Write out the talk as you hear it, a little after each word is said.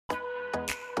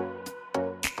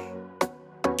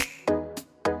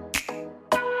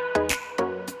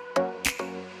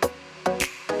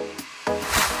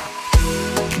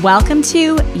Welcome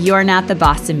to You're Not the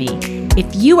Boss of Me. If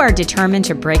you are determined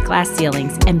to break glass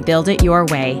ceilings and build it your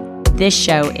way, this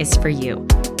show is for you.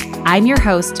 I'm your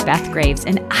host, Beth Graves,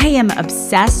 and I am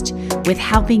obsessed with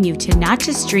helping you to not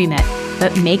just dream it,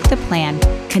 but make the plan,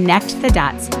 connect the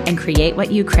dots, and create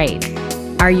what you crave.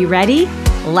 Are you ready?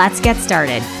 Let's get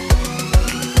started.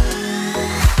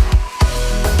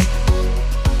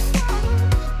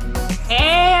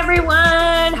 Hey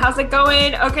everyone, how's it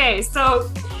going? Okay, so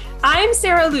I'm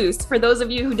Sarah Luce, for those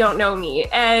of you who don't know me,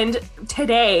 and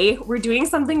today we're doing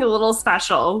something a little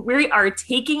special. We are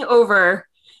taking over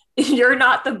You're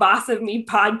Not the Boss of Me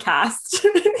podcast.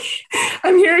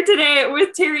 I'm here today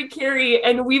with Terry Carey,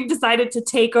 and we've decided to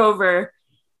take over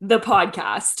the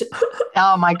podcast.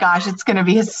 Oh my gosh, it's going to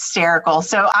be hysterical.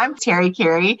 So I'm Terry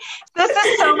Carey. This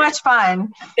is so much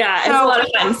fun. Yeah, it's a lot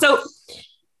of fun. So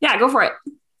yeah, go for it.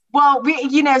 Well,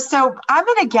 so I'm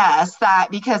going to guess that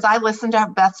because I listened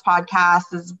to Beth's podcast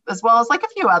as well as like a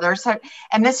few others. So,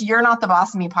 and this You're Not the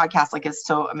Boss of Me podcast, like, is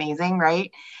so amazing,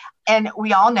 right? And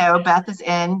we all know Beth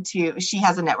she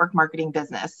has a network marketing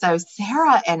business. So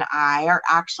Sarah and I are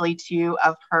actually two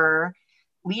of her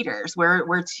leaders.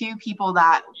 We're two people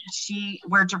that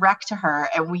we're direct to her,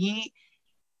 and we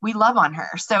love on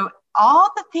her. So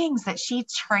all the things that she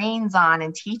trains on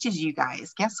and teaches you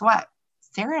guys, guess what?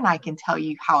 Sarah and I can tell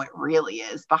you how it really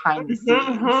is behind the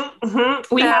scenes.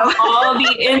 We have all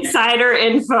the insider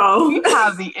info. We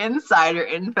have the insider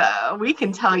info. We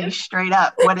can tell you straight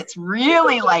up what it's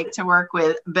really like to work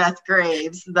with Beth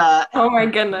Graves, oh my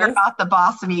goodness, You're Not the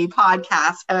Boss of Me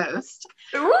podcast host.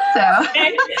 So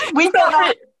we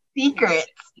got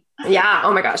secrets. Yeah.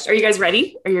 Oh my gosh. Are you guys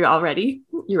ready? Are you all ready?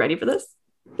 You ready for this?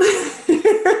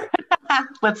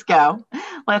 Let's go.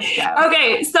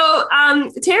 Okay. So,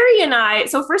 Terry and I,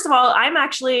 so first of all, I'm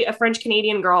actually a French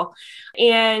Canadian girl,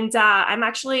 and I'm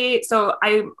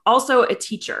also a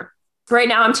teacher. Right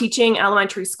now I'm teaching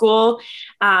elementary school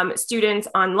students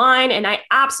online, and I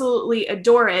absolutely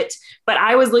adore it, but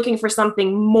I was looking for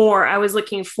something more. I was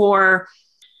looking for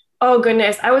so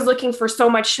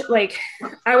much.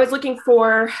 I was looking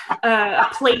for a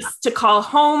place to call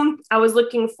home. I was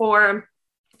looking for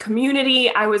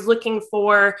community. I was looking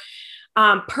for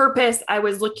purpose. I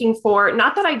was looking for,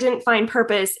 not that I didn't find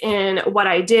purpose in what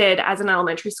I did as an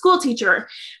elementary school teacher,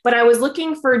 but I was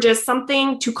looking for just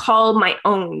something to call my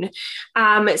own,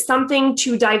 something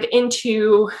to dive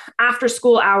into after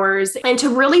school hours and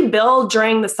to really build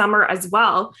during the summer as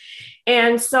well.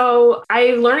 And so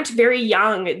I learned very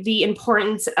young the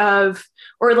importance of,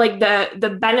 or like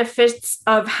the benefits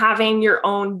of having your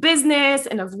own business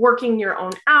and of working your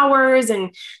own hours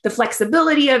and the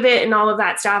flexibility of it and all of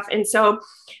that stuff. And so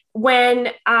when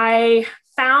I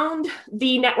found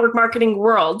the network marketing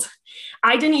world,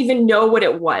 I didn't even know what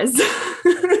it was.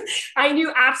 I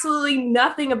knew absolutely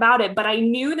nothing about it, but I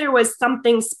knew there was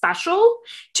something special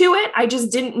to it. I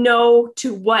just didn't know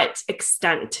to what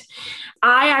extent.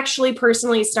 I actually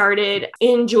personally started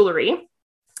in jewelry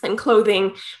and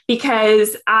clothing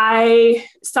because I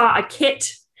saw a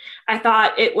kit. I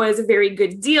thought it was a very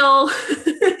good deal.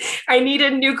 I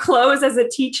needed new clothes as a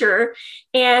teacher,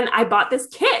 and I bought this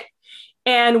kit.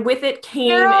 And with it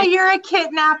came... Girl, you're a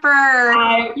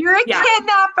kidnapper. You're a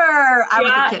kidnapper. I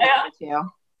was a kidnapper too.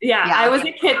 Yeah, I was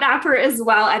a kidnapper as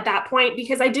well at that point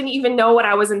because I didn't even know what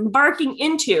I was embarking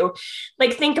into.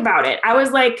 Like, think about it. I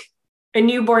was like a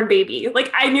newborn baby.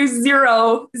 Like, I knew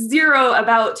zero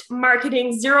about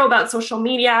marketing, zero about social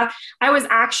media.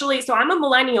 So I'm a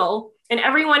millennial, and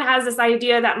everyone has this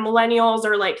idea that millennials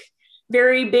are like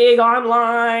very big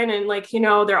online and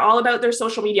they're all about their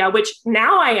social media, which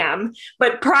now I am.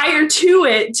 But prior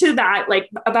to that, like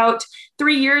about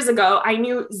 3 years ago, I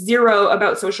knew zero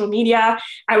about social media.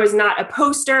 I was not a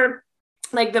poster.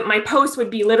 My post would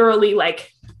be literally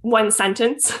like one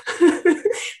sentence.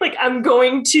 Like, I'm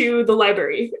going to the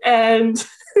library, and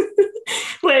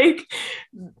like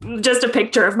just a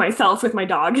picture of myself with my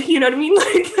dog. You know what I mean?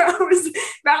 Like,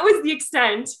 that was the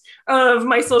extent of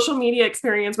my social media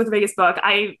experience with Facebook.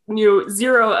 I knew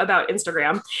zero about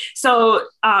Instagram. So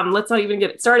let's not even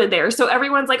get it started there. So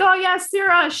everyone's like, oh yeah,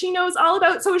 Sarah, she knows all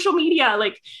about social media.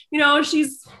 Like,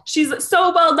 she's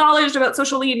so well knowledgeable about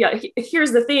social media.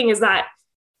 Here's the thing is that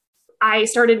I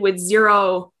started with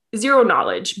zero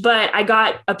knowledge, but I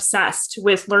got obsessed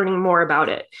with learning more about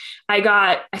it.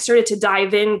 I started to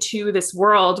dive into this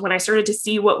world when I started to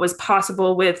see what was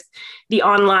possible with the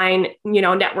online,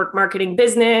 network marketing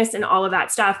business and all of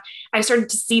that stuff. I started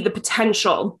to see the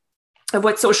potential of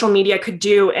what social media could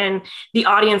do and the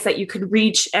audience that you could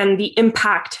reach and the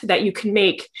impact that you can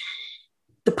make,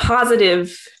 the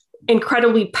positive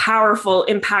incredibly powerful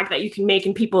impact that you can make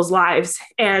in people's lives.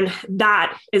 And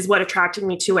that is what attracted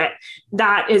me to it.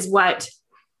 That is what,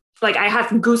 like, I have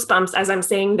goosebumps as I'm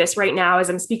saying this right now, as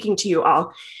I'm speaking to you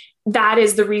all. That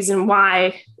is the reason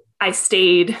why I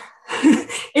stayed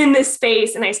in this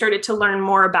space and I started to learn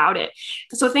more about it.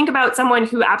 So think about someone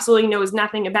who absolutely knows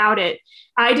nothing about it.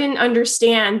 I didn't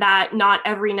understand that not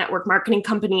every network marketing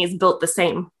company is built the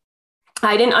same.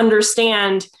 I didn't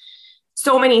understand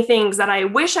so many things that I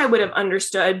wish I would have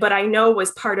understood, but I know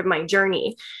was part of my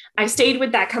journey. I stayed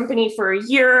with that company for a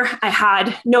year. I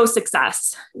had no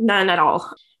success, none at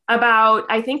all.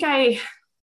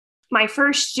 My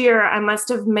first year, I must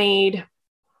have made,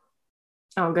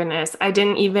 oh goodness, I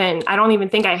don't even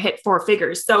think I hit 4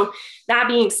 figures. So that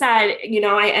being said,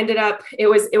 I ended up, it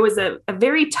was a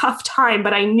very tough time,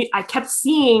 but I kept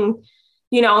seeing,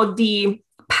 the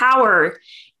power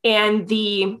and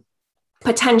the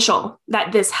potential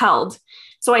that this held.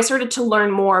 So I started to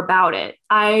learn more about it.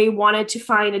 I wanted to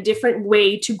find a different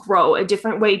way to grow, a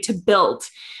different way to build.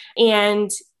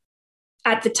 And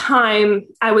at the time,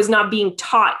 I was not being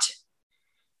taught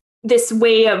this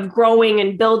way of growing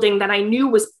and building that I knew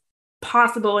was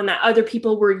possible and that other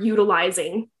people were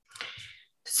utilizing.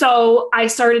 So I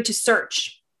started to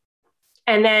search.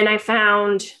 And then I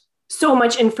found so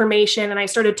much information and I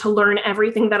started to learn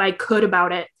everything that I could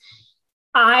about it.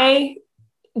 I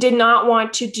did not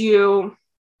want to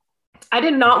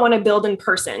build in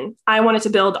person. I wanted to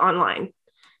build online.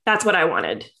 That's what I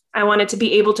wanted. I wanted to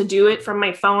be able to do it from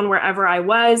my phone wherever I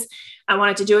was. I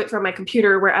wanted to do it from my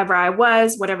computer wherever I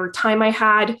was, whatever time I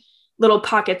had, little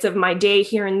pockets of my day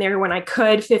here and there when I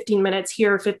could, 15 minutes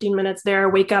here, 15 minutes there,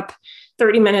 wake up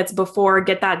 30 minutes before,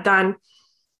 get that done.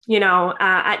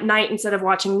 At night, instead of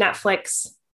watching Netflix,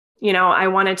 I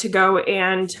wanted to go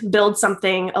and build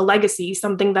something, a legacy,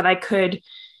 something that I could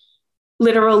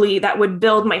literally, that would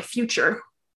build my future.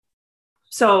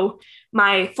 So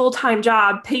my full-time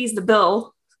job pays the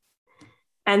bill.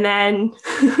 And then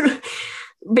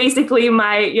basically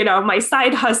my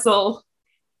side hustle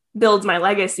builds my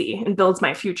legacy and builds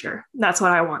my future. That's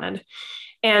what I wanted.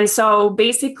 And so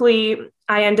basically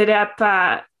I ended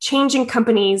up changing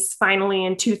companies finally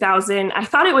in 2000. I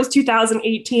thought it was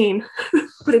 2018,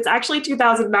 but it's actually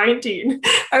 2019.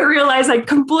 I realized I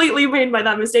completely made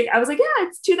that mistake. I was like, yeah,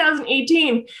 it's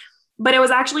 2018. But it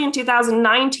was actually in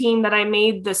 2019 that I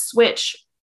made the switch.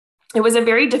 It was a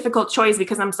very difficult choice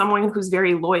because I'm someone who's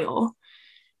very loyal,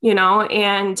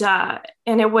 and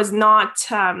it was not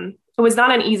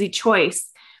an easy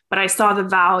choice, but I saw the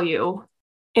value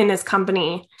in this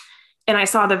company and I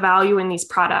saw the value in these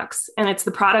products, and it's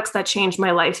the products that changed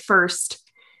my life first.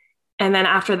 And then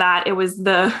after that, it was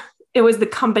the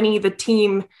company, the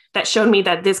team that showed me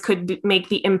that this could make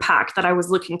the impact that I was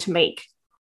looking to make.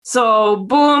 So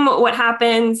boom, what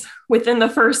happens within the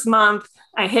first month,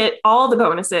 I hit all the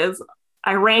bonuses,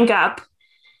 I rank up,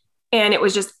 and it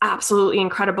was just absolutely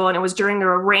incredible. And it was during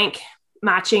a rank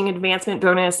matching advancement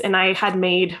bonus. And I had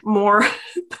made more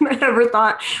than I ever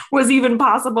thought was even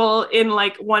possible in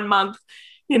like 1 month.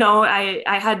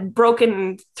 I had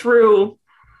broken through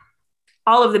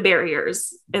all of the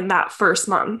barriers in that first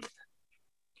month.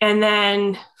 And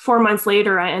then 4 months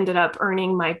later, I ended up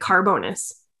earning my car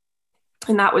bonus.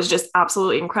 And that was just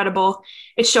absolutely incredible.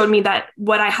 It showed me that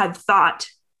what I had thought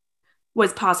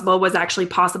was possible was actually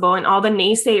possible. And all the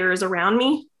naysayers around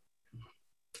me,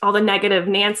 all the negative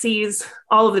Nancys,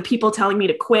 all of the people telling me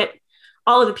to quit,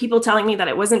 all of the people telling me that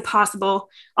it wasn't possible,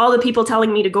 all the people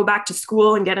telling me to go back to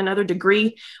school and get another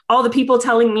degree, all the people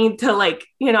telling me to why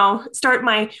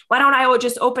don't I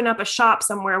just open up a shop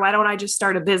somewhere? Why don't I just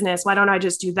start a business? Why don't I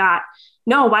just do that?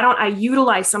 No, why don't I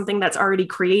utilize something that's already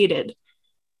created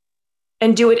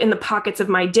and do it in the pockets of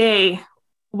my day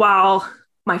while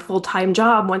my full-time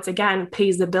job, once again,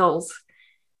 pays the bills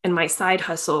and my side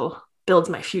hustle builds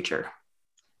my future.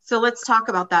 So let's talk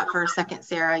about that for a second,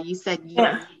 Sarah. You said you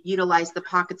utilize the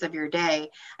pockets of your day.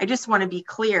 I just want to be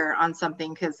clear on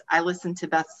something because I listened to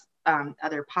Beth's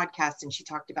other podcast and she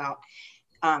talked about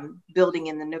building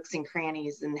in the nooks and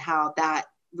crannies and how that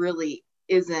really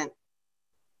isn't,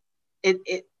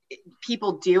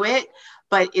 people do it,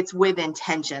 but it's with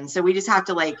intention. So we just have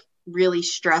to really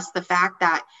stress the fact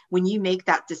that when you make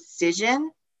that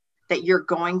decision that you're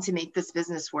going to make this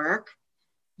business work,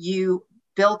 you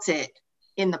built it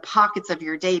in the pockets of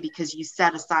your day because you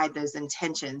set aside those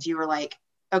intentions. You were like,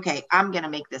 okay, I'm going to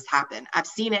make this happen. I've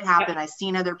seen it happen. I've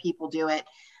seen other people do it.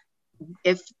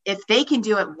 If they can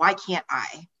do it, why can't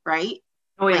I? Right?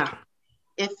 Oh yeah.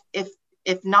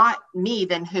 If not me,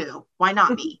 then who? Why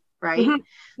not me? right?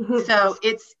 Mm-hmm. Mm-hmm. So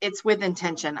it's with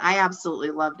intention. I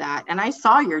absolutely love that. And I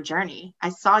saw your journey. I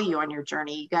saw you on your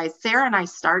journey. You guys, Sarah and I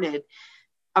started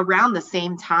around the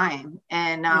same time.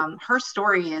 And her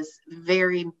story is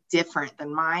very different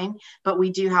than mine, but we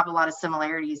do have a lot of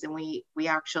similarities. And we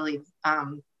actually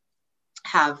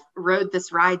have rode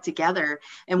this ride together.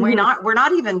 And we're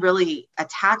not even really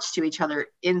attached to each other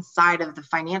inside of the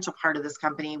financial part of this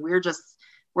company.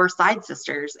 We're side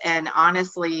sisters. And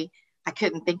honestly, I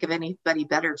couldn't think of anybody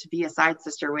better to be a side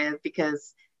sister with,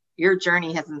 because your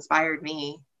journey has inspired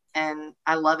me and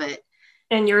I love it.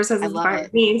 And yours has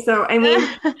inspired me. So, I mean,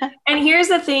 and here's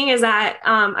the thing is that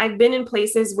I've been in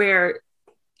places where,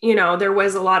 you know, there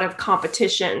was a lot of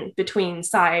competition between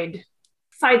side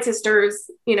sisters,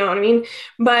 you know what I mean?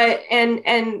 But,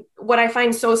 and what I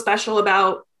find so special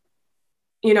about,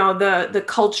 you know, the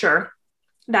culture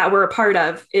that we're a part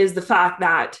of is the fact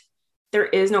that there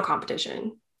is no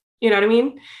competition. You know what I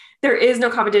mean? There is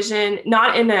no competition,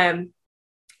 not in a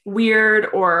weird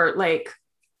or like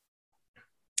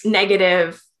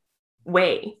negative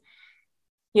way.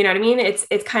 You know what I mean? It's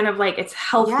kind of like, it's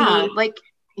healthy. Like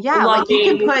you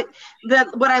can put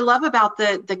what I love about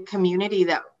the community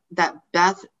that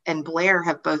Beth and Blair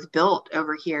have both built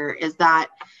over here is that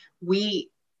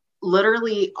we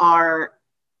literally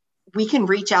we can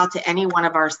reach out to any one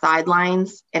of our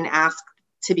sidelines and ask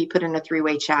to be put in a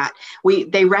 3-way chat.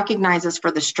 They recognize us for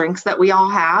the strengths that we all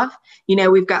have. You know,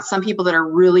 we've got some people that are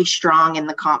really strong in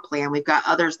the comp plan. We've got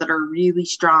others that are really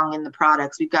strong in the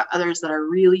products. We've got others that are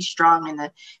really strong in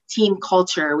the team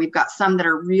culture. We've got some that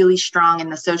are really strong in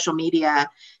the social media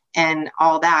and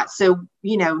all that. So,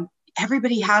 you know,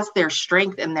 everybody has their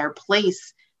strength and their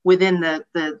place within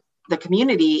the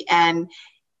community, and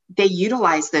they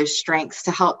utilize those strengths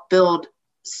to help build.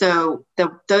 So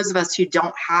those of us who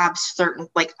don't have certain,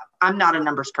 like, I'm not a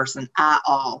numbers person at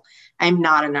all. I'm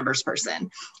not a numbers person.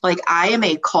 Like, I am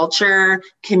a culture,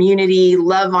 community,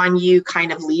 love on you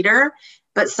kind of leader,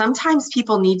 but sometimes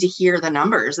people need to hear the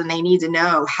numbers and they need to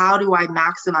know, how do I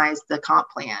maximize the comp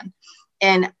plan?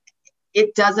 And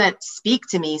it doesn't speak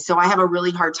to me. So I have a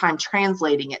really hard time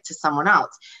translating it to someone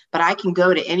else, but I can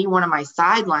go to any one of my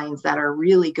sidelines that are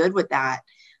really good with that.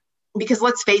 Because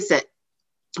let's face it,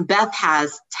 Beth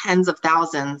has tens of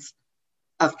thousands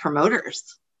of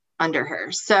promoters under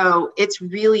her. So it's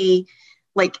really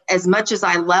like, as much as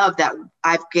I love that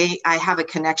I have a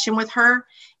connection with her,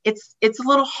 it's a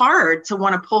little hard to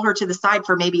want to pull her to the side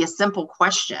for maybe a simple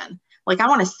question. Like, I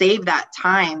want to save that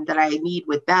time that I need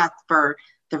with Beth for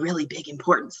the really big,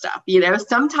 important stuff. You know,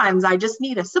 sometimes I just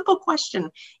need a simple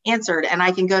question answered, and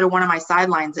I can go to one of my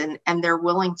sidelines and they're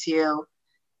willing to,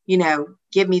 you know,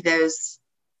 give me those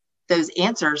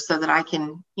answers so that I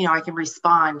can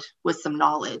respond with some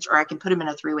knowledge, or I can put them in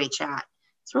a 3-way chat.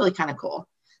 It's really kind of cool.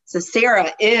 So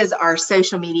Sarah is our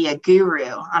social media guru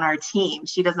on our team.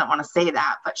 She doesn't want to say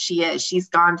that, but she is. She's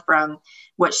gone from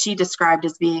what she described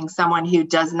as being someone who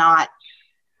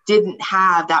didn't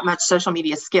have that much social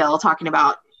media skill, talking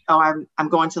about, oh, I'm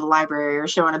going to the library or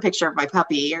showing a picture of my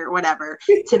puppy or whatever,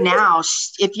 to now,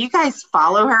 if you guys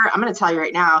follow her, I'm going to tell you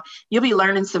right now, you'll be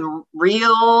learning some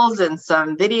reels and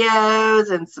some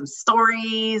videos and some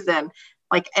stories. And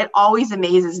like, it always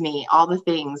amazes me, all the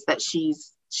things that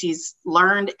she's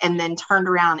learned and then turned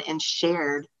around and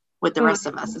shared with the rest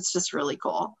of us. It's just really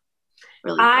cool.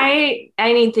 Really cool.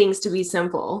 I need things to be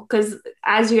simple, because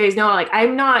as you guys know, like,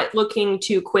 I'm not looking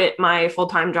to quit my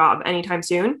full-time job anytime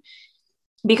soon,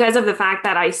 because of the fact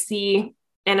that I see,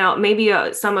 and maybe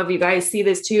some of you guys see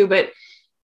this too, but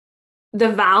the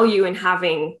value in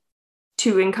having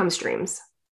 2 income streams,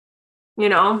 you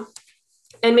know.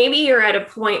 And maybe you're at a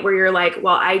point where you're like,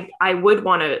 well, I would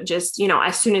want to just, you know,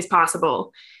 as soon as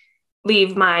possible,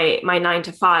 leave my 9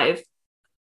 to 5.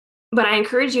 But I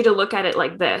encourage you to look at it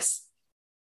like this.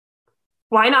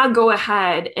 Why not go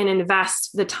ahead and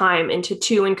invest the time into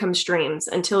 2 income streams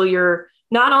until you're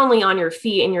not only on your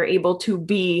feet and you're able to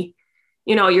be,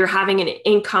 you know, you're having an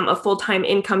income, a full-time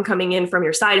income coming in from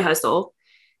your side hustle,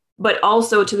 but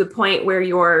also to the point where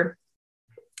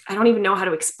I don't even know how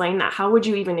to explain that. How would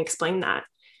you even explain that,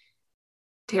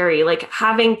 Terry? Like,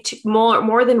 having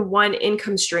more than one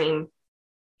income stream.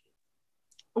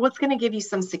 What's going to give you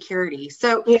some security.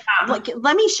 So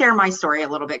let me share my story a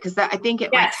little bit, because I think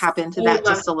it might tap into that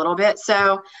just a little bit.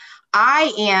 So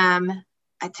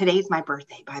today's my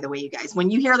birthday, by the way, you guys.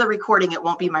 When you hear the recording, it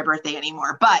won't be my birthday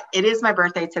anymore, but it is my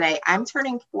birthday today. I'm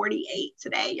turning 48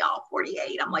 today, y'all.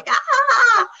 48. I'm like,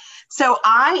 ah. So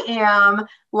I am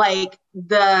like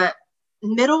the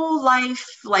middle life,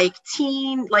 like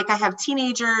teen, like I have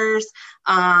teenagers,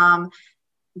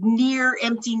 near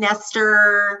empty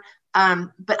nester,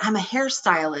 But I'm a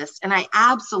hairstylist, and I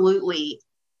absolutely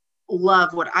love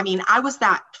I was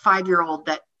that 5-year-old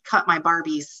that cut my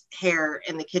Barbie's hair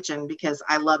in the kitchen because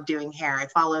I love doing hair. I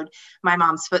followed my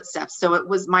mom's footsteps. So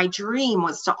my dream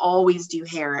was to always do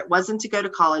hair. It wasn't to go to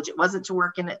college. It wasn't to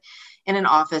work in an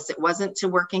office. It wasn't to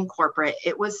work in corporate.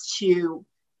 It was to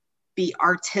be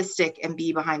artistic and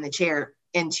be behind the chair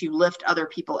and to lift other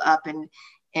people up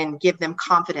and give them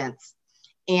confidence.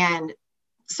 And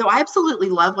so I absolutely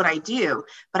love what I do,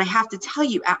 but I have to tell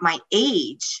you, at my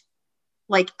age,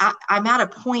 like I'm at a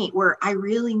point where I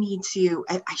really need to,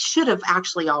 I should have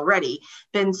actually already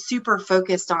been super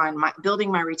focused on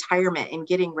building my retirement and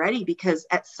getting ready, because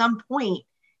at some point,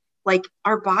 like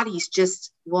our bodies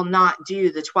just will not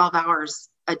do the 12 hours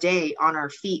a day on our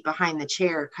feet behind the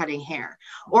chair cutting hair.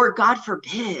 Or God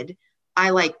forbid,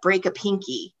 I like break a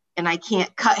pinky and I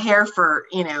can't cut hair for,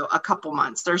 a couple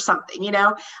months or something,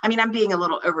 I mean, I'm being a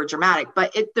little over dramatic,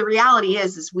 but the reality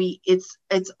is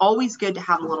it's always good to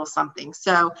have a little something.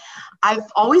 So I've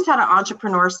always had an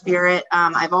entrepreneur spirit.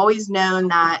 I've always known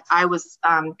that I was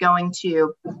going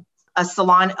to a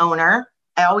salon owner.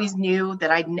 I always knew that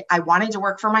I wanted to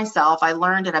work for myself. I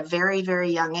learned at a very,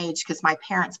 very young age, because my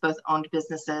parents both owned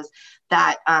businesses,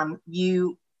 that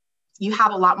you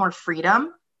have a lot more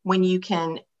freedom when you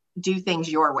can do things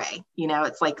your way.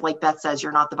 It's like Beth says,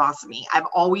 you're not the boss of me.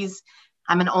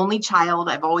 I'm an only child.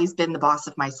 I've always been the boss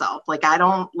of myself. Like, I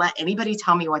don't let anybody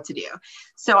tell me what to do.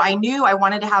 So I knew I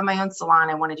wanted to have my own salon.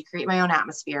 I wanted to create my own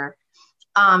atmosphere.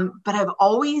 But I've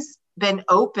always been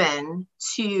open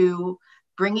to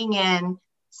bringing in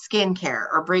skincare,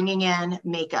 or bringing in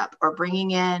makeup, or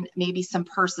bringing in maybe some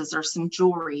purses or some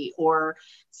jewelry or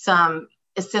some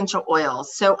essential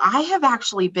oils. So I have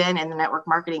actually been in the network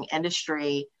marketing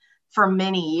industry for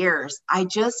many years. I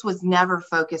just was never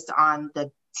focused on the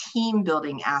team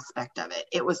building aspect of it.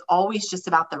 It was always just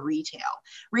about the retail.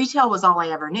 Retail was all I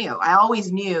ever knew. I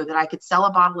always knew that I could sell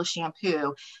a bottle of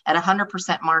shampoo at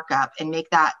 100% markup and make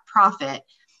that profit,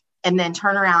 and then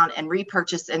turn around and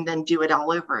repurchase and then do it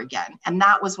all over again. And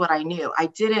that was what I knew. I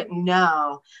didn't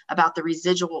know about the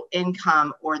residual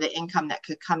income, or the income that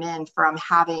could come in from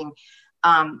having,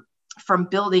 from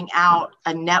building out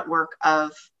a network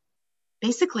of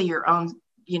basically your own,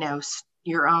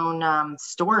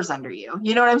 stores under you.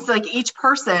 You know what I'm saying? Like, each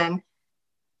person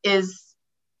is,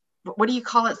 what do you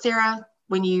call it, Sarah?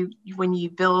 When you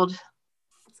build?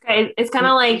 It's kind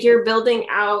of like you're building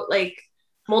out like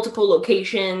multiple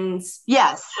locations.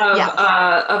 Yes.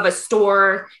 Of a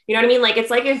store. You know what I mean? Like,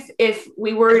 it's like if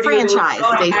we were a franchise,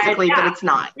 basically, but it's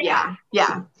not. Yeah.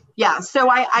 So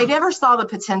I never saw the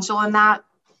potential in that.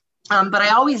 But I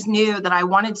always knew that I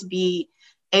wanted to be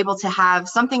able to have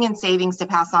something in savings to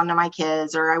pass on to my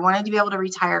kids, or I wanted to be able to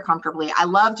retire comfortably. I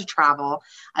love to travel.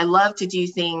 I love to do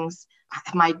things.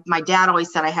 My dad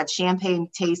always said I had champagne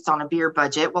taste on a beer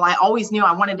budget. Well, I always knew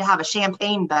I wanted to have a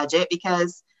champagne budget,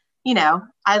 because,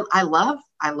 I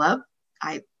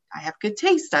have good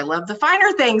taste. I love the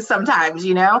finer things sometimes,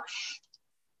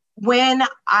 When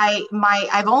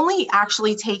I've only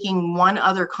actually taken one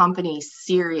other company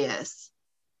serious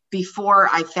before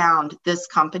I found this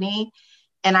company.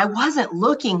 And I wasn't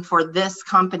looking for this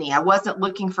company. I wasn't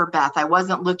looking for Beth. I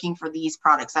wasn't looking for these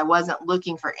products. I wasn't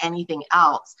looking for anything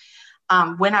else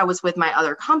when I was with my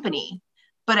other company.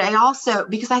 But I also,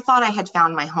 because I thought I had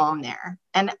found my home there.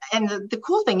 And the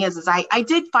cool thing is I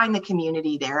did find the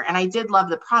community there, and I did love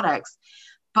the products.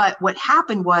 But what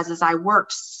happened was I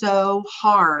worked so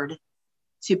hard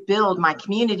to build my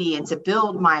community and to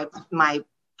build my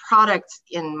product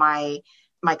in my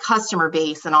customer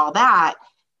base and all that.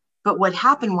 But what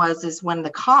happened was when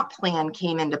the comp plan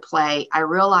came into play, I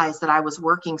realized that I was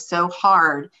working so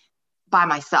hard by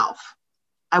myself.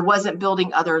 I wasn't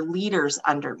building other leaders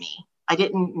under me. I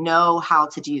didn't know how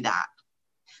to do that.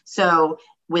 So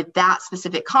with that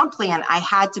specific comp plan, I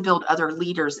had to build other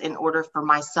leaders in order for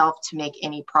myself to make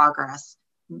any progress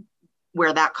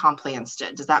where that comp plan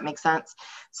stood. Does that make sense?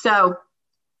 So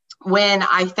when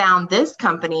I found this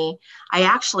company, I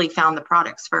actually found the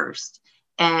products first.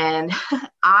 And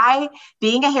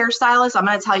being a hairstylist, I'm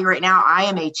going to tell you right now, I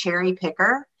am a cherry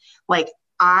picker. Like,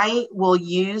 I will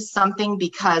use something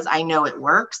because I know it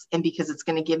works, and because it's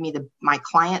going to give me my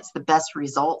clients the best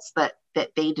results that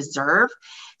they deserve.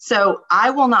 So I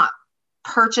will not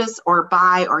purchase or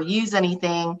buy or use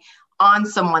anything on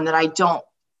someone that I don't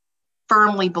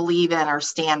firmly believe in or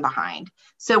stand behind.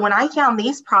 So when I found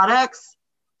these products,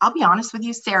 I'll be honest with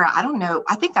you, Sarah, I don't know.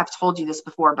 I think I've told you this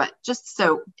before, but just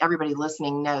so everybody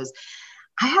listening knows,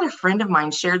 I had a friend of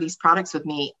mine share these products with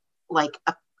me like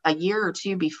a year or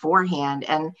two beforehand.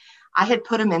 And I had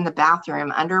put them in the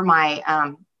bathroom under my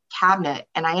cabinet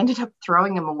and I ended up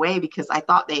throwing them away because I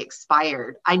thought they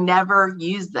expired. I never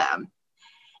used them.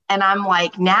 And I'm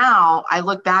like, now I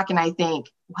look back and I think,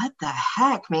 what the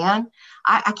heck, man?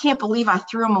 I can't believe I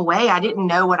threw them away. I didn't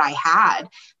know what I had,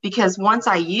 because once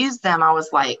I used them, I was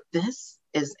like, this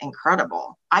is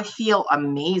incredible. I feel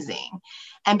amazing.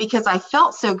 And because I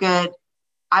felt so good,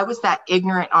 I was that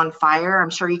ignorant on fire. I'm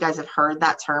sure you guys have heard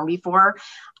that term before.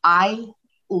 I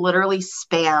literally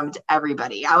spammed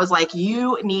everybody. I was like,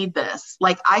 you need this.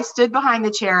 Like, I stood behind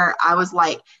the chair. I was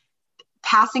like,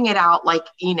 passing it out like,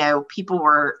 you know, people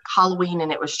were Halloween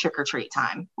and it was trick or treat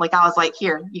time. Like, I was like,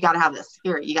 here, you got to have this.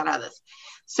 Here, you got to have this.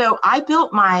 So I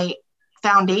built my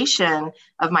foundation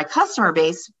of my customer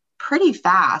base pretty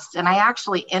fast. And I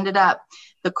actually ended up,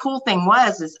 the cool thing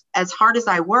was, is as hard as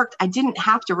I worked, I didn't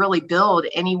have to really build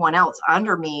anyone else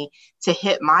under me to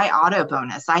hit my auto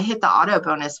bonus. I hit the auto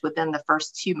bonus within the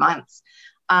first 2 months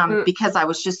because I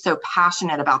was just so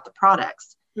passionate about the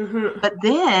products. Mm-hmm. But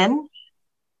then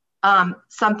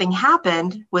something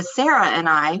happened with Sarah and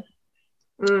I,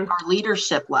 our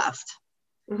leadership left.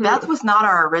 Mm-hmm. Beth was not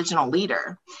our original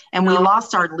leader, and we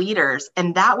lost our leaders.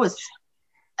 And that was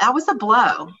a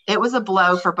blow. It was a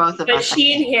blow for both of us. But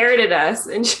she inherited us,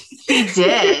 and she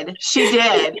did. She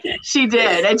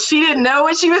did. And she didn't know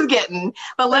what she was getting.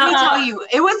 But let me tell you,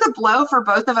 it was a blow for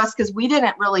both of us because we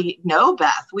didn't really know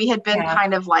Beth. We had been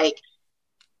kind of like,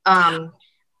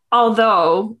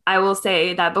 although I will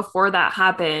say that before that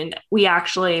happened, we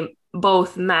actually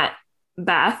both met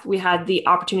Beth. We had the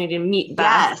opportunity to meet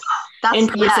Beth in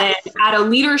person at a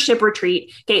leadership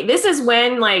retreat. Okay. This is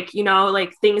when, like, you know,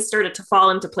 like things started to fall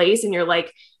into place and you're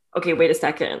like, okay, wait a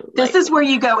second. This is where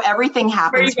you go, everything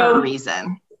happens for a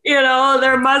reason. You know,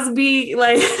 there must be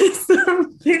like,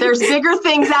 there's bigger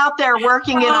things out there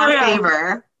working in our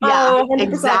favor. Yeah,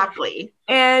 exactly.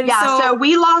 And so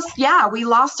we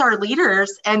lost our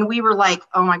leaders, and we were like,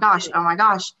 oh my gosh.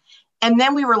 And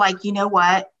then we were like, you know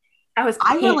what?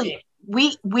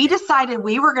 We decided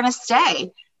we were going to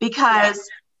stay because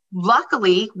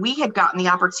luckily we had gotten the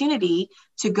opportunity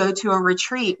to go to a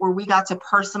retreat where we got to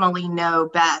personally know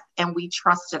Beth, and we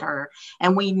trusted her,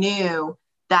 and we knew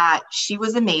that she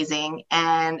was amazing,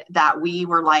 and that we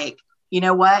were like, you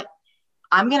know what?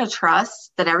 I'm going to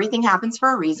trust that everything happens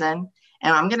for a reason,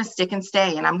 and I'm going to stick and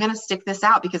stay, and I'm going to stick this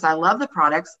out because I love the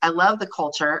products. I love the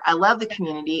culture. I love the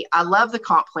community. I love the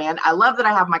comp plan. I love that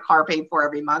I have my car paid for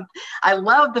every month. I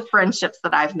love the friendships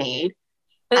that I've made.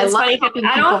 I love helping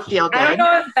people feel good. I don't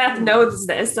know if Beth knows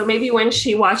this. So maybe when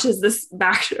she watches this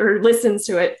back or listens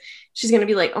to it, she's going to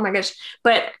be like, oh my gosh.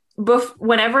 But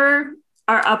whenever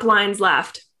our uplines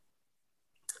left,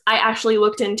 I actually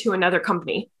looked into another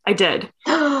company. I did.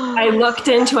 I looked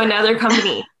into another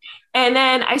company, and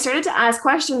then I started to ask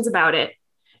questions about it.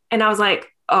 And I was like,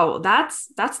 oh, that's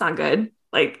not good.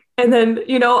 Like, and then,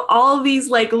 you know, all of these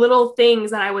like little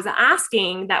things that I was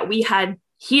asking that we had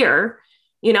here,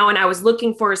 you know, and I was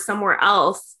looking for somewhere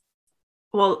else.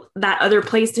 Well, that other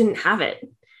place didn't have it.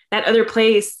 That other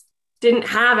place didn't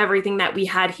have everything that we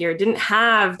had here, didn't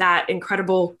have that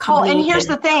incredible company. Well, and here's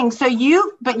the thing. So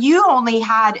you only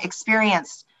had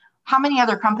experienced, how many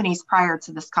other companies prior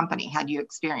to this company had you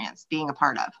experienced being a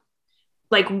part of?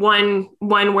 Like one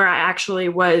where I actually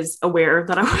was aware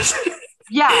that I was.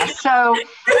 Yeah. So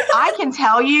I can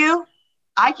tell you,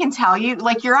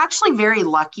 like, you're actually very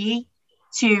lucky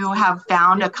to have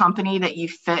found a company that you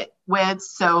fit with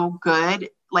so good,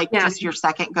 like just your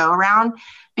second go around.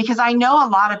 Because I know a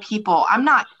lot of people, I'm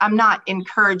not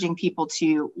encouraging people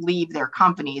to leave their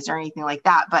companies or anything like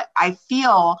that, but I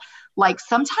feel like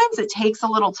sometimes it takes a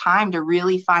little time to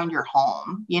really find your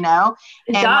home, you know?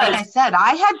 Like I said,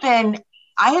 I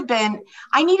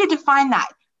needed to find that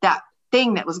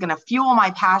thing that was going to fuel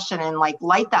my passion and like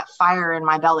light that fire in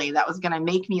my belly that was going to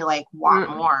make me like want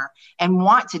more and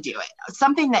want to do it.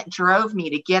 Something that drove me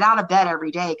to get out of bed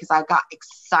every day because I got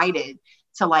excited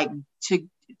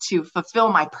to fulfill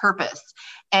my purpose.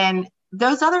 And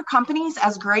those other companies,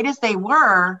 as great as they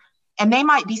were, and they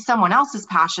might be someone else's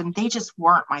passion, they just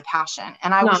weren't my passion.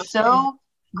 And I was so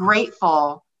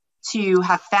grateful to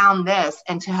have found this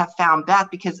and to have found Beth,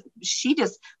 because she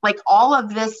just, like, all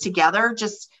of this together,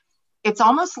 just, it's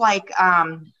almost like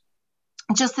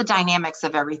just the dynamics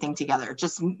of everything together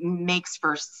just makes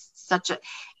for such a,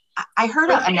 I heard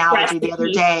an analogy the other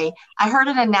day.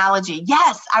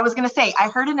 Yes, I was going to say, I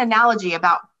heard an analogy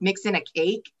about mixing a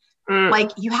cake.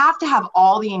 Like, you have to have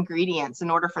all the ingredients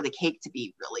in order for the cake to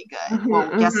be really good.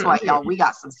 Well, guess what, y'all? We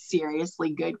got some seriously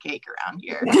good cake around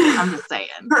here. I'm just saying.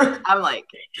 I'm like.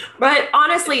 But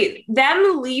honestly,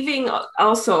 them leaving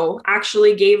also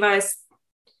actually gave us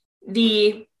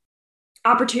the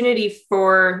opportunity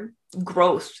for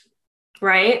growth,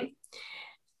 right?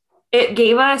 It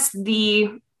gave us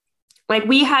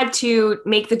we had to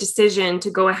make the decision to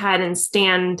go ahead and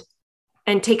stand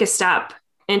and take a step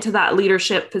into that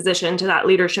leadership position, to that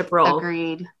leadership role.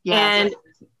 Agreed. Yes.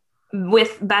 And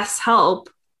with Beth's help,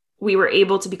 we were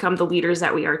able to become the leaders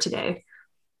that we are today.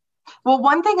 Well,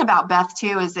 one thing about Beth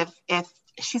too is if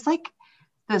she's like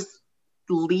this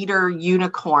leader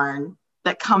unicorn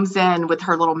that comes in with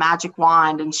her little magic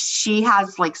wand, and she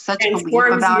has like such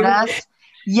belief about us.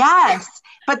 Yes.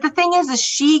 But the thing is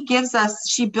she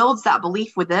builds that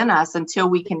belief within us until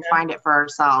we can find it for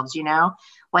ourselves, you know,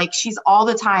 like she's all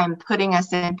the time putting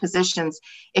us in positions.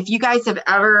 If you guys have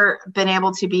ever been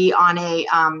able to be on a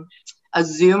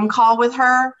Zoom call with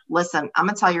her, listen, I'm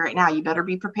going to tell you right now, you better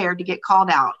be prepared to get called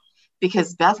out,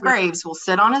 because Beth Graves will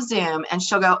sit on a Zoom and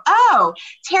she'll go, oh,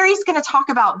 Terry's going to talk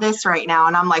about this right now.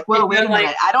 And I'm like, whoa, wait a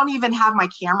minute. I don't even have my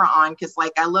camera on because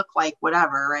like I look like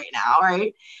whatever right now,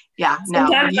 right? Yeah,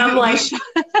 sometimes no. I'm like,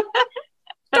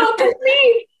 don't pick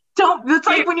me. It's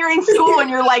like when you're in school and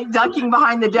you're like ducking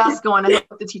behind the desk going, I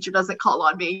hope the teacher doesn't call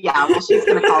on me. Yeah, well, she's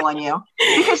going to call on you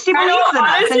because she believes in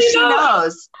us and she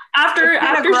knows. After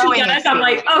she does, I'm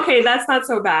like, okay, that's not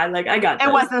so bad. Like I got this.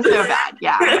 It wasn't so bad.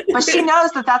 Yeah. But she knows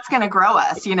that that's going to grow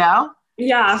us, you know?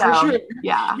 Yeah, so, for sure.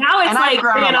 Yeah. Now it's and like,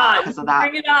 bring it on.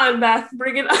 Bring it on, Beth.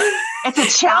 Bring it on. It's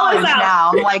a challenge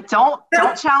now. I'm like, don't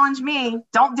challenge me.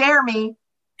 Don't dare me.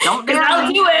 Don't dare me.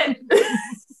 I'll do it.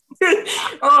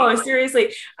 Oh,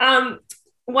 seriously.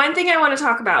 One thing I want to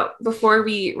talk about before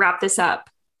we wrap this up.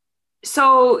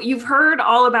 So you've heard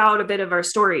all about a bit of our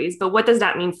stories, but what does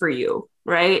that mean for you,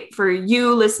 right? For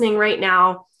you listening right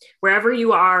now, wherever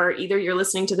you are, either you're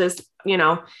listening to this, you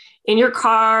know, in your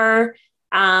car,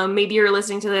 maybe you're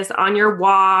listening to this on your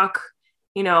walk,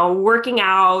 you know, working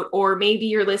out, or maybe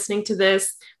you're listening to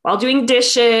this while doing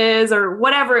dishes or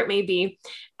whatever it may be.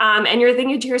 And you're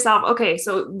thinking to yourself, okay,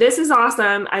 so this is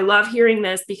awesome. I love hearing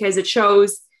this because it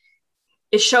shows,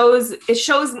 here's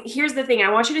the thing. I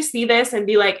want you to see this and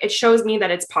be like, it shows me that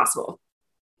it's possible,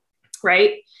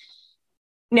 right?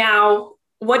 Now,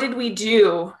 what did we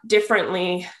do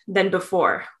differently than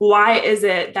before? Why is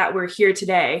it that we're here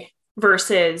today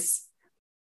versus,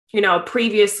 you know,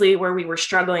 previously where we were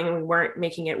struggling and we weren't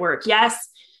making it work? Yes.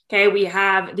 Okay. We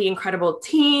have the incredible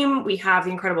team. We have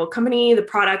the incredible company, the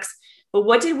products. But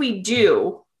what did we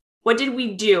do?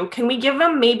 Can we give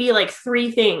them maybe like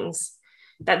 3 things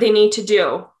that they need to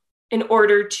do in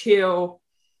order to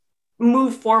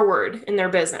move forward in their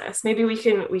business? Maybe we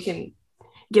can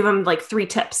give them like 3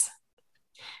 tips.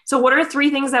 So what are 3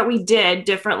 things that we did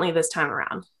differently this time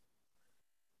around?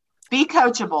 Be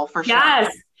coachable for sure.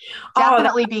 Yes.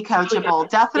 Definitely be coachable.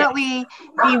 Definitely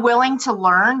be willing to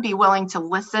learn, be willing to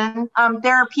listen.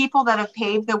 There are people that have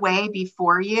paved the way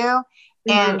before you.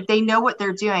 And they know what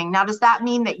they're doing. Now, does that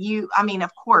mean that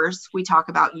of course, we talk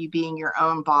about you being your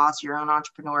own boss, your own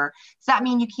entrepreneur. Does that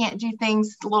mean you can't do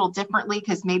things a little differently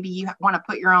because maybe you want to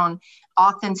put your own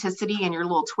authenticity and your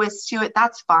little twist to it?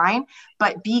 That's fine.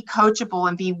 But be coachable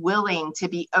and be willing to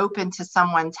be open to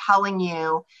someone telling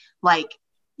you, like,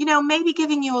 you know, maybe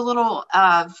giving you a little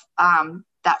of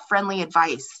that friendly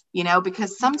advice, you know,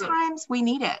 because sometimes we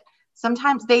need it.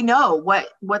 Sometimes they know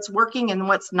what's working and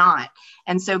what's not.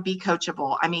 And so be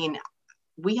coachable. I mean,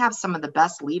 we have some of the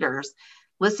best leaders.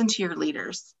 Listen to your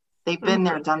leaders. They've been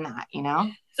there, done that, you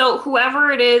know? So whoever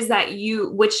it is that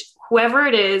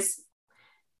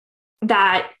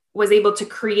was able to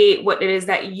create what it is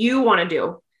that you want to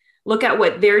do, look at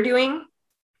what they're doing,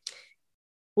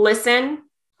 listen,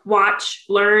 watch,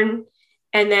 learn.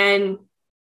 And then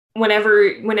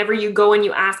whenever you go and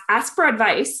you ask for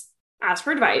advice.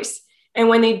 And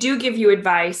when they do give you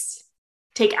advice,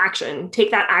 take action,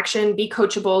 take that action, be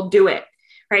coachable, do it,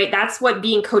 right? That's what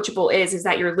being coachable is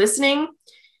that you're listening.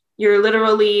 You're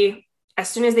literally, as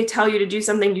soon as they tell you to do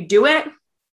something, you do it.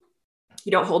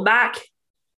 You don't hold back.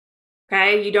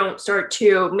 Okay. You don't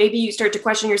maybe you start to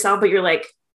question yourself, but you're like,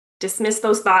 dismiss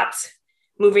those thoughts,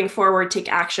 moving forward,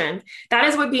 take action. That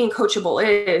is what being coachable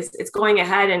is. It's going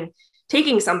ahead and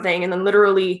taking something and then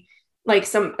literally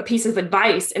like a piece of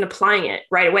advice and applying it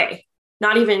right away.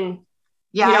 Not even.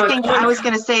 Yeah, I think I was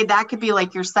going to say that could be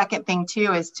like your second thing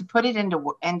too, is to put it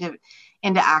into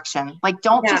action. Like,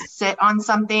 don't just sit on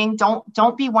something.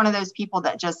 Don't be one of those people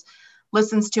that just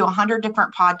listens to 100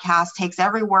 different podcasts, takes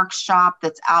every workshop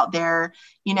that's out there.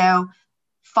 You know,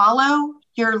 follow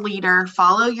your leader,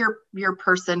 follow your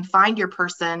person, find your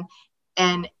person,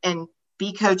 and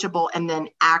be coachable, and then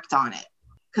act on it.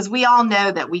 Because we all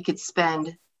know that we could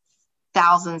spend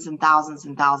thousands and thousands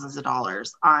and thousands of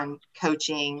dollars on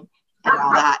coaching and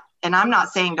all that. And I'm not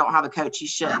saying don't have a coach. You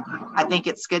should. I think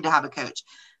it's good to have a coach.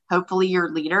 hopefully your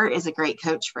leader is a great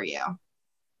coach for you.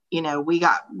 You know, we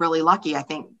got really lucky, I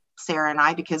think, Sarah and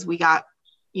I, because we got,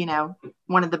 you know,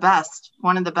 one of the best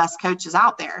coaches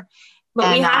out there.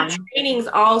 But we have trainings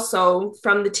also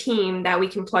from the team that we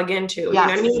can plug into. You know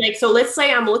what I mean? Like, so let's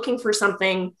say I'm looking for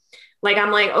something, like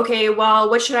I'm like, okay, well,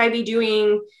 what should I be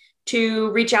doing to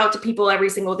reach out to people every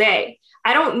single day?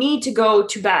 I don't need to go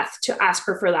to Beth to ask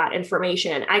her for that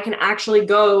information. I can actually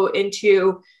go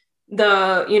into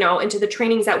the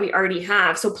trainings that we already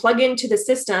have. So plug into the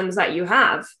systems that you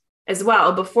have as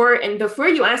well. Before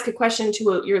you ask a question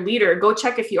to your leader, go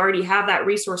check if you already have that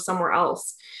resource somewhere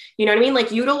else. You know what I mean?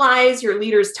 Like, utilize your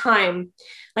leader's time.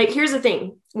 Like, here's the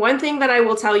thing. One thing that I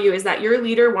will tell you is that your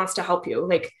leader wants to help you.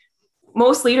 Like,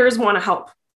 most leaders want to help.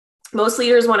 Most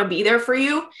leaders want to be there for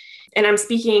you. And I'm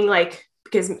speaking like,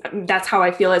 because that's how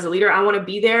I feel as a leader. I want to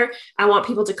be there. I want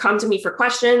people to come to me for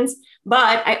questions,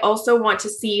 but I also want to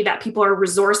see that people are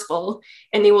resourceful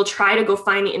and they will try to go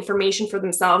find the information for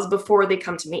themselves before they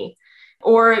come to me.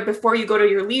 Or before you go to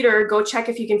your leader, go check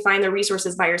if you can find the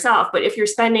resources by yourself. But if you're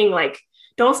spending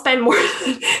don't spend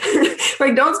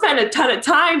don't spend a ton of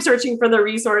time searching for the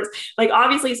resource. Like,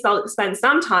 obviously spend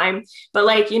some time, but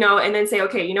and then say,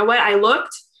 okay, you know what?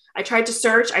 I tried to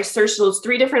search. I searched those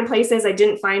 3 different places. I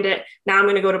didn't find it. Now I'm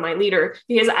going to go to my leader,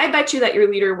 because I bet you that your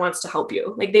leader wants to help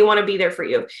you. Like, they want to be there for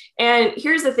you. And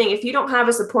here's the thing. If you don't have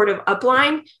a supportive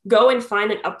upline, go and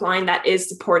find an upline that is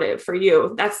supportive for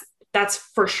you. That's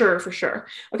for sure.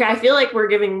 Okay. I feel like we're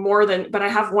giving but I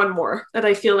have one more that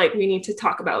I feel like we need to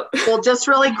talk about. Well, just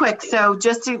really quick. So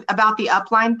about the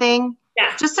upline thing,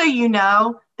 just so you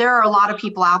know, there are a lot of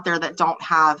people out there that don't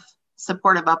have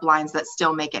supportive uplines that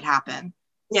still make it happen.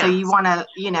 Yeah. So you want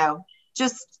to,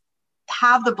 just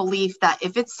have the belief that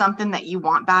if it's something that you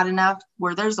want bad enough,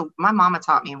 my mama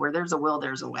taught me, where there's a will,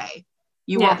 there's a way.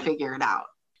 You won't figure it out.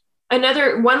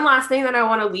 One last thing that I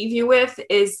want to leave you with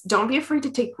is, don't be afraid to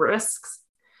take risks.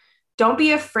 Don't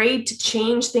be afraid to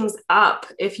change things up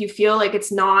if you feel like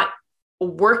it's not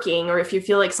working, or if you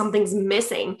feel like something's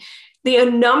missing. The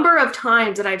number of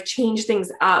times that I've changed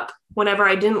things up whenever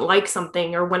I didn't like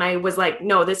something, or when I was like,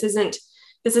 no, this isn't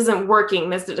working.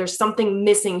 There's something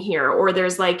missing here. Or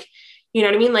there's like, you know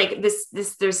what I mean? Like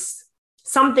there's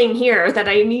something here that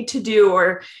I need to do,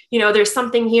 or, there's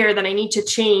something here that I need to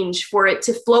change for it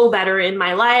to flow better in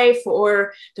my life,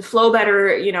 or to flow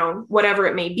better, whatever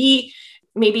it may be.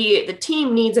 Maybe the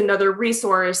team needs another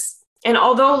resource. And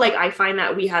although I find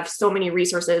that we have so many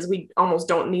resources, we almost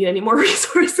don't need any more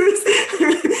resources.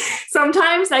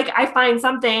 Sometimes I find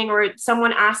something, or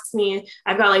someone asks me,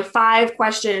 I've got 5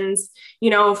 questions,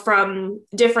 from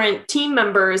different team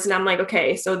members. And I'm like,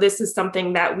 okay, so this is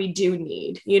something that we do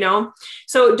need,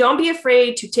 So don't be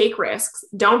afraid to take risks.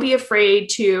 Don't be afraid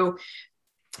to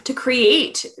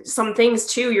create some things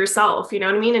to yourself, you know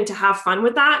what I mean? And to have fun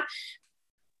with that.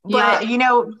 But,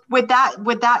 with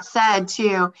that said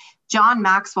too, John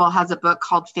Maxwell has a book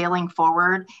called Failing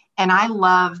Forward. And I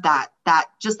love that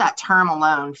just that term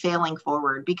alone, failing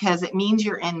forward, because it means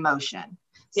you're in motion.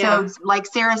 Yeah. So like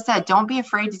Sarah said, don't be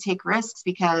afraid to take risks,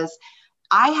 because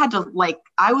I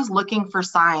was looking for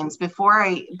signs before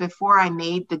I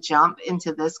made the jump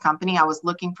into this company. I was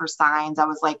looking for signs. I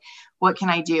was like, what can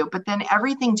I do? But then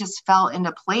everything just fell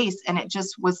into place, and it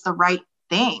just was the right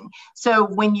thing. So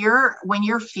when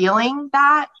you're feeling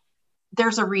that,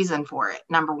 there's a reason for it,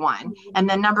 number 1. And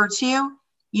then number 2,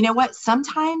 you know what?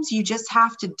 Sometimes you just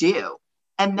have to do,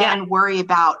 and then worry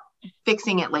about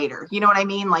fixing it later. You know what I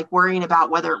mean? Like worrying about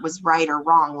whether it was right or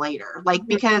wrong later,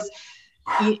 because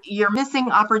you're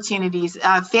missing opportunities.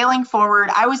 Failing forward.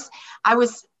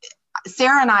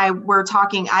 Sarah and I were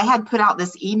talking. I had put out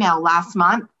this email last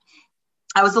month.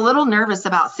 I was a little nervous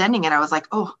about sending it. I was like,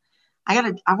 oh,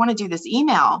 I want to do this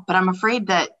email, but I'm afraid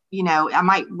that, I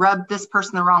might rub this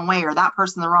person the wrong way or that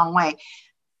person the wrong way.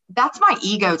 That's my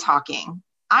ego talking.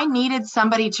 I needed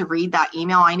somebody to read that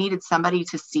email. I needed somebody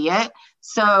to see it.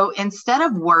 So instead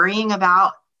of worrying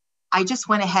about, I just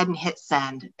went ahead and hit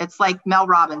send. It's like Mel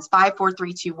Robbins, 5, 4,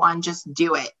 3, 2, 1, just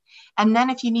do it. And then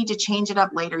if you need to change it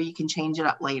up later, you can change it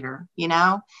up later,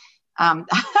 I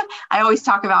always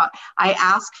talk about, I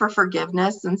ask for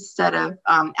forgiveness instead of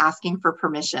asking for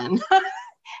permission.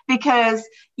 Because,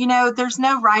 there's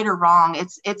no right or wrong.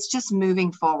 It's just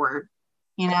moving forward,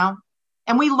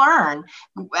 and we learn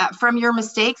from your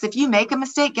mistakes. If you make a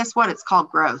mistake, guess what? It's called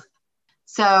growth.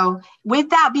 So with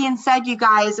that being said, you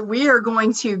guys, we are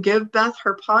going to give Beth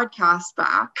her podcast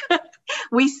back.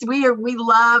 We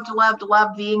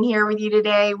loved being here with you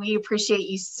today. We appreciate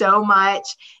you so much.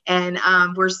 And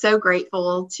we're so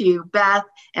grateful to Beth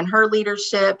and her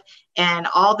leadership and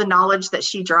all the knowledge that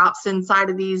she drops inside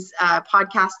of these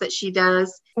podcasts that she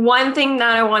does. One thing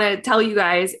that I want to tell you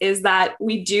guys is that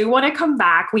we do want to come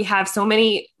back. We have so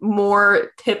many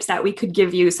more tips that we could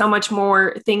give you, so much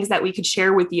more things that we could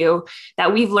share with you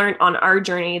that we've learned on our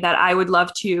journey, that I would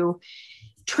love to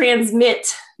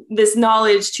transmit this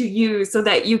knowledge to you so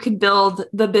that you could build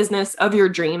the business of your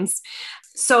dreams.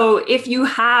 So if you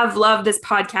have loved this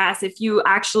podcast, if you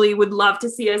actually would love to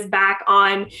see us back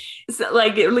on,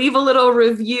 like, leave a little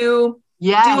review.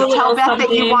 Yeah, tell Beth that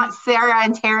you want Sarah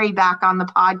and Terry back on the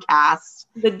podcast.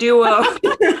 The duo.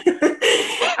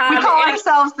 We call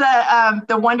ourselves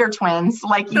the Wonder Twins,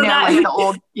 like, you know, like the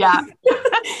old, yeah.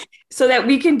 So that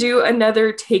we can do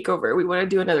another takeover. We want to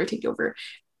do another takeover.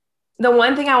 The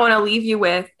one thing I want to leave you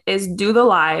with is do the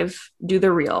live, do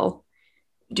the reel,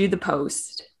 do the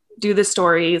post, do the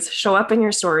stories, show up in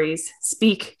your stories,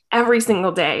 speak every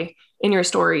single day in your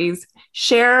stories,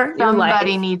 share your life.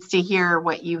 Somebody needs to hear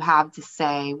what you have to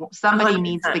say. Somebody 100%.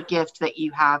 Needs the gift that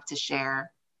you have to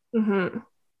share. Mm-hmm.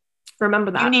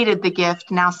 Remember that. You needed the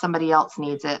gift. Now somebody else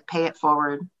needs it. Pay it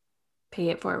forward. Pay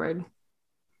it forward.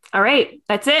 All right.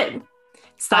 That's it.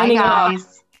 Signing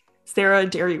off. Sarah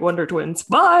and Terry Wonder Twins.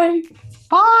 Bye.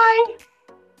 Bye.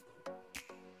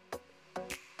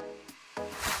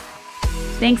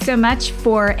 Thanks so much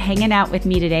for hanging out with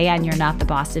me today on You're Not the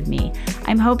Boss of Me.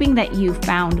 I'm hoping that you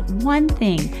found one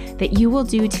thing that you will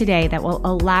do today that will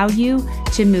allow you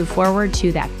to move forward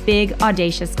to that big,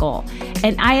 audacious goal.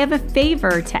 And I have a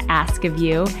favor to ask of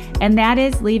you, and that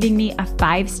is leaving me a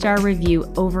 5-star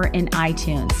review over in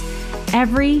iTunes.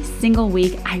 Every single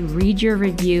week, I read your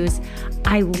reviews.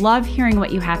 I love hearing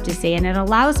what you have to say, and it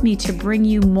allows me to bring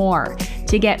you more,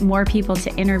 to get more people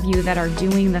to interview that are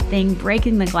doing the thing,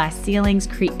 breaking the glass ceilings,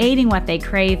 creating what they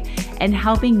crave, and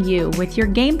helping you with your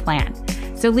game plan.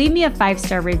 So leave me a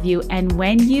 5-star review, and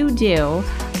when you do,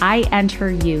 I enter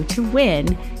you to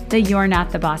win the You're Not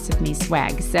the Boss of Me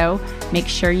swag. So make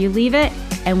sure you leave it,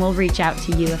 and we'll reach out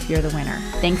to you if you're the winner.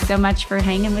 Thanks so much for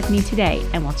hanging with me today,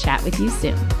 and we'll chat with you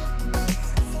soon.